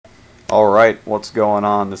Alright, what's going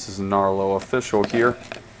on? This is KnarlowOfficial here.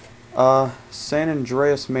 San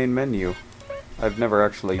Andreas main menu. I've never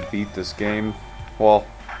actually beat this game. Well,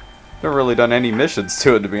 never really done any missions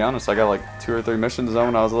to it, to be honest. I got like 2 or 3 missions done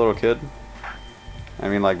when I was a little kid. I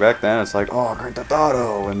mean, like back then, it's like, oh, Grand Theft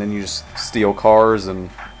Auto, and then you just steal cars and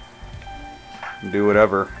do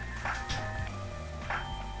whatever.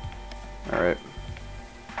 Alright.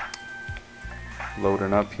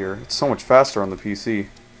 Loading up here. It's so much faster on the PC.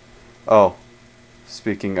 Oh,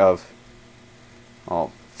 speaking of,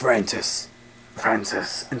 Francis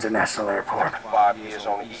International Airport. 5 years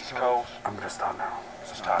on the East Coast. I'm gonna stop now.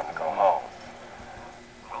 It's time to go home.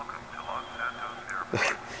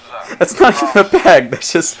 That's not even a bag. That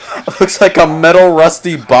just looks like a metal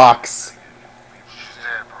rusty box.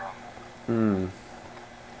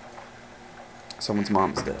 Someone's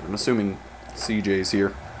mom's dead. I'm assuming CJ's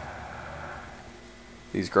here.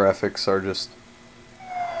 These graphics are just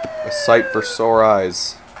a sight for sore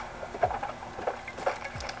eyes.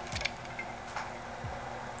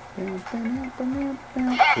 Ooh,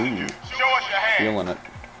 feeling it.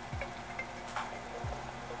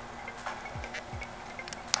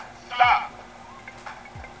 Stop.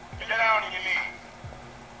 Get down on your knees.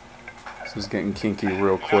 This is getting kinky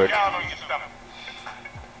real Get quick. down on your stomach.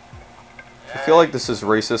 I feel like this is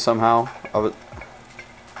racist somehow. I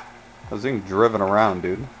was being driven around,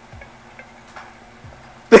 dude.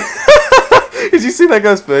 Did you see that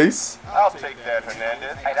guy's face? I'll take that,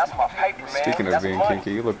 Hernandez. Hey, that's my paper, man. Speaking of That's being money.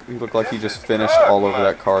 kinky, he looked like he just finished all over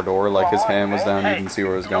that car door, like his hand was down, you can see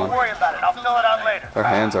where it was going. Don't worry about it. I'll fill it out later. Their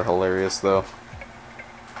hands are hilarious, though.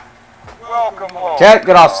 Welcome home. Cat,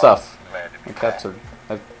 get off stuff! Glad to be My cats are...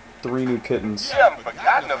 I have 3 new kittens. You haven't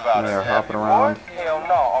forgotten about And us, they're have hopping you, around. boy? Hell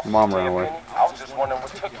no. Officer Mom ran Tiffany, away. I was just wondering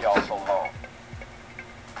what took y'all so long.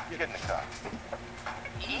 Get in the car.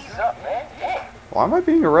 Ease up, man. Damn. Why am I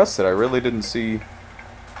being arrested? I really didn't see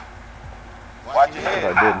Watch your what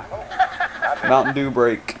head. I did. Mountain Dew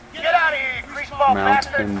break. Get out of here, you greaseball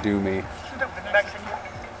bastard. Mountain Dew me. Stupid Mexican.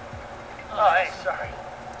 Oh, hey, sorry.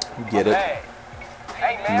 You get it? Bag.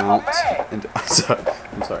 Hey, man, Mount my bag. and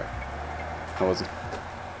I'm sorry. I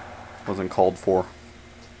wasn't called for.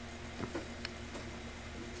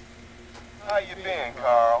 How you been,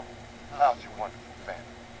 Carl? How's your wonderful family?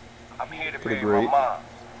 I'm here to Pretty bury great. my mom.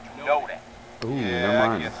 You know that. Ooh, Yeah, never I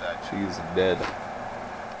mind. guess I do. She's dead.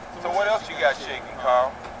 So what else you got shaking,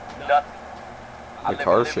 Carl? Nothing. The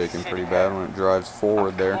car's shaking pretty bad when it drives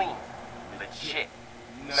forward there. Legit.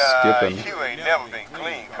 Skipping. Nah, you ain't never been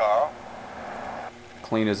clean, Carl.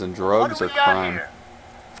 Clean as in drugs or crime.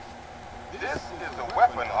 This is a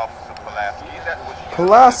weapon, Officer Pulaski. That was used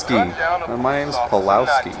Pulaski. to gun down a My name's police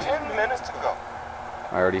officer Pulaski. not 10 minutes ago.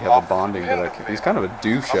 I already have a bonding to that kid. He's kind of a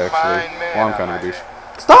douche, A actually. fine man, Well, I'm kind of I a douche.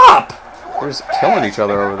 might Stop! They're just killing each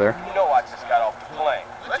other over there. You know I just got off the plane.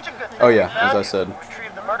 Oh yeah, as I said.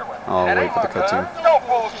 Retrieve the murder weapon. I'll That wait ain't for the my gun. cutscene. Don't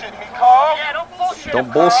bullshit me, Carl. Yeah, don't bullshit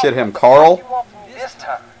Don't bullshit him, Carl. You want from this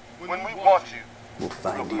time. When we want you. We'll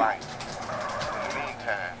find we'll you. find you. In the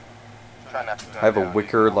meantime, try not to gun I have a down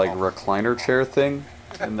wicker, any like, more. recliner chair thing,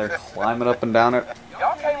 and they're climbing up and down it.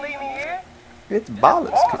 Y'all can't leave me here. It's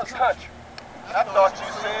Ballas All the country. country. I thought you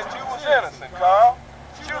said you was innocent, Carl.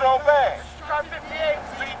 Shoot on bang. Try 58,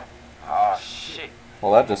 see? Ah, shit.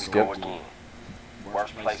 Well, that just Go skipped. again.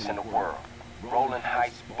 Worst place in the world. Rolling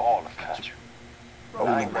Heights baller country.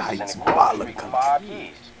 Rolling Heights baller country. 5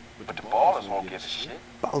 years. But the ballers won't give a shit.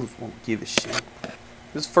 Ballas won't give a shit.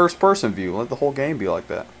 This is first person view. Let the whole game be like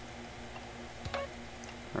that.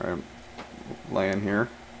 Alright. Laying here.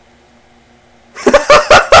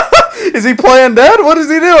 Is he playing dead? What is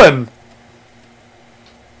he doing?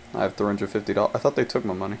 I have $350. I thought they took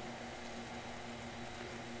my money.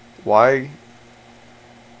 Why?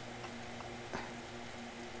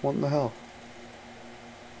 What in the hell?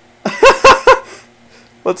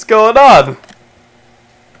 What's going on?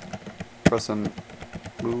 Pressing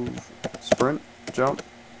move, sprint, jump,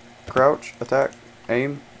 crouch, attack,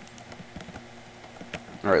 aim.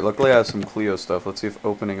 Alright, luckily I have some Clio stuff. Let's see if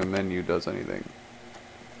opening a menu does anything.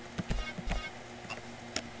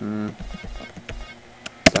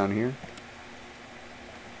 Down here.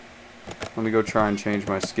 Let me go try and change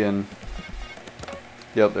my skin.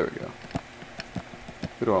 Yep, there we go.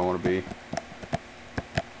 Who do I want to be?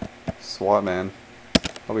 SWAT man.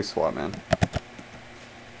 I'll be SWAT man.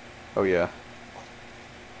 Oh yeah.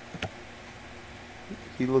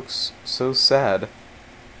 He looks so sad.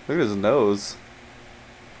 Look at his nose.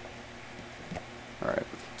 Alright.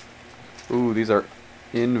 Ooh, these are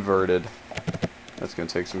inverted. That's gonna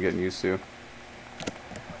take some getting used to.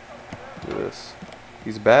 Look at this.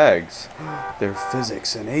 These bags. They're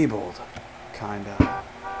physics enabled. Kinda.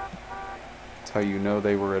 That's how you know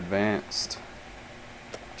they were advanced.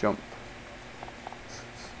 Jump.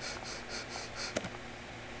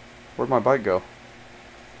 Where'd my bike go?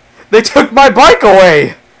 They took my bike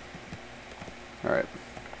away! Alright.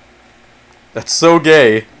 That's so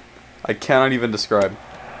gay. I cannot even describe.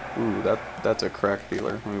 Ooh, that's a crack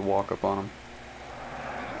dealer. Let me walk up on him.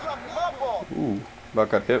 Ooh, about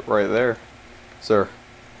got hit right there. Sir.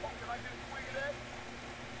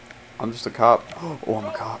 I'm just a cop. Oh, I'm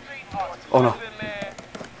a cop. Oh no.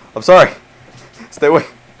 I'm sorry. Stay away.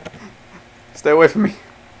 Stay away from me.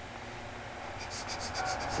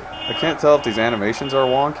 I can't tell if these animations are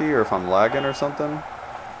wonky or if I'm lagging or something.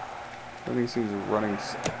 Everything seems running.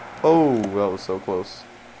 Oh, that was so close.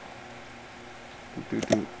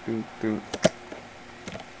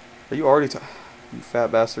 Are you already you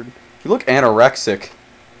fat bastard? You look anorexic.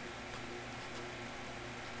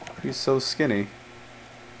 He's so skinny.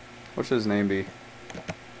 What should his name be?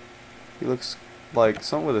 He looks like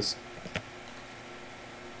something with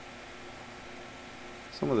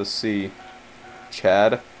a C.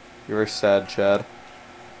 Chad. You're very sad, Chad.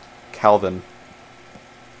 Calvin.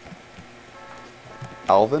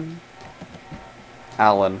 Alvin?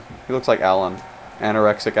 Alan. He looks like Alan.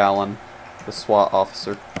 Anorexic Alan. The SWAT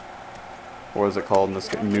officer. What is it called in this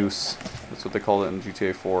game? Noose. That's what they called it in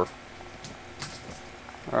GTA 4.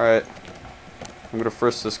 Alright. I'm gonna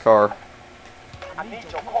frisk this car. I need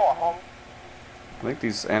your car, homie. I think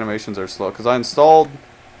these animations are slow, because I installed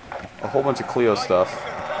a whole bunch of Clio stuff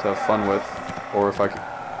to have fun with. Or if I could...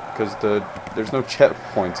 Because there's no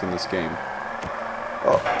checkpoints in this game.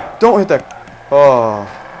 Oh, don't hit that... Oh,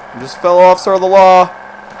 I just fell off, sir of the law.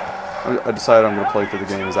 I decided I'm going to play through the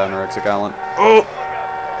game as Anorexic Alan. Oh!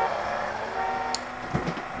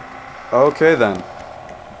 Okay then.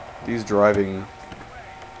 These driving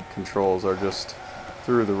controls are just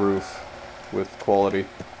through the roof with quality.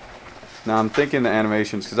 Now I'm thinking the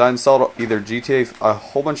animations, because I installed either a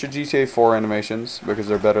whole bunch of GTA 4 animations, because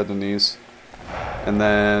they're better than these. And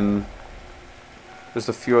then there's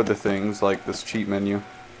a few other things, like this cheat menu.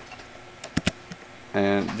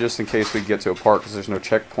 And just in case we get to a park, because there's no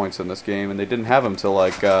checkpoints in this game, and they didn't have them till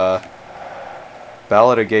like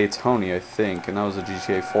Ballad of Gay Tony, I think, and that was a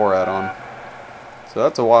GTA 4 add-on. So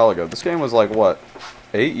that's a while ago. This game was like, what,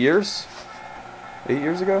 8 years? 8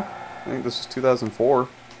 years ago? I think this was 2004.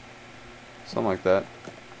 Something like that.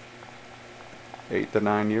 8 to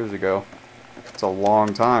 9 years ago. It's a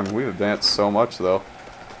long time. We've advanced so much, though.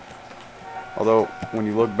 Although, when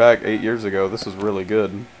you look back 8 years ago, this was really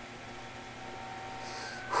good.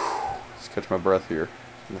 Just catch my breath here.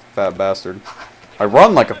 I'm a fat bastard. I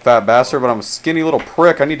run like a fat bastard, but I'm a skinny little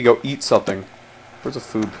prick. I need to go eat something. Where's a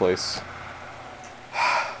food place?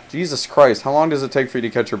 Jesus Christ, how long does it take for you to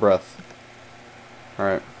catch your breath?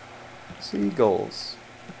 Alright. Seagulls.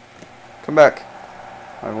 Come back.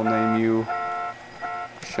 I will name you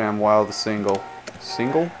ShamWow the Single.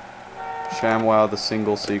 Single? ShamWow the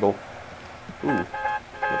Single Seagull. Ooh.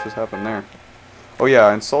 What just happened there? Oh yeah,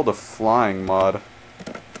 I installed a flying mod.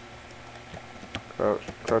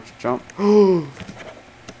 Crouch jump. How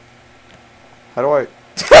do I...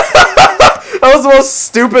 That was the most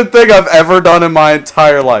stupid thing I've ever done in my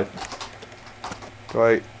entire life.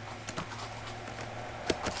 How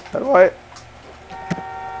do I...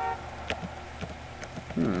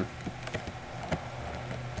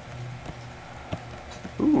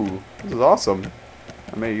 Ooh, this is awesome.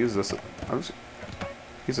 I may use this.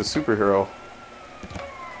 He's a superhero.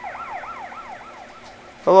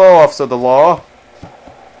 Hello, Officer of the Law.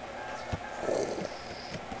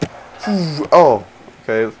 Oh,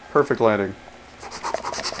 okay, perfect landing.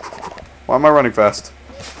 Why am I running fast?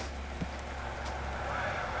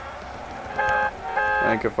 I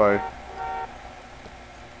think if I...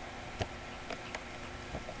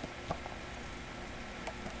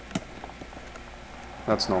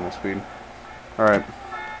 That's normal speed. Alright.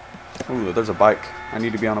 Ooh, there's a bike. I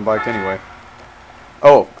need to be on a bike anyway.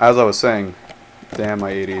 Oh, as I was saying. Damn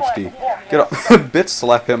my ADHD. Get up. Bitch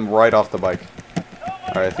slap him right off the bike.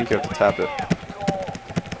 Alright, I think you have to tap it.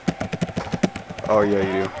 Oh, yeah,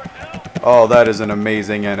 you do. Oh, that is an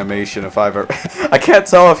amazing animation if I've ever... I can't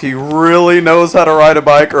tell if he really knows how to ride a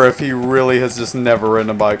bike or if he really has just never ridden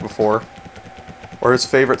a bike before. Or his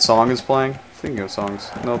favorite song is playing. Speaking of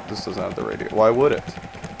songs. Nope, this doesn't have the radio. Why would it?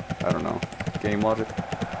 I don't know. Game logic.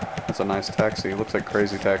 That's a nice taxi. It looks like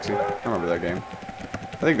Crazy Taxi. I remember that game.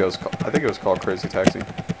 I think it was called Crazy Taxi.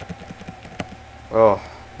 Oh,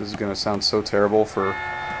 this is gonna sound so terrible for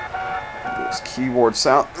this keyboard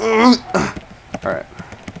sound. Alright.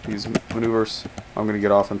 These maneuvers. I'm gonna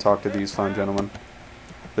get off and talk to these fine gentlemen.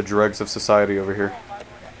 The dregs of society over here.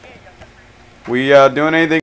 We doing anything?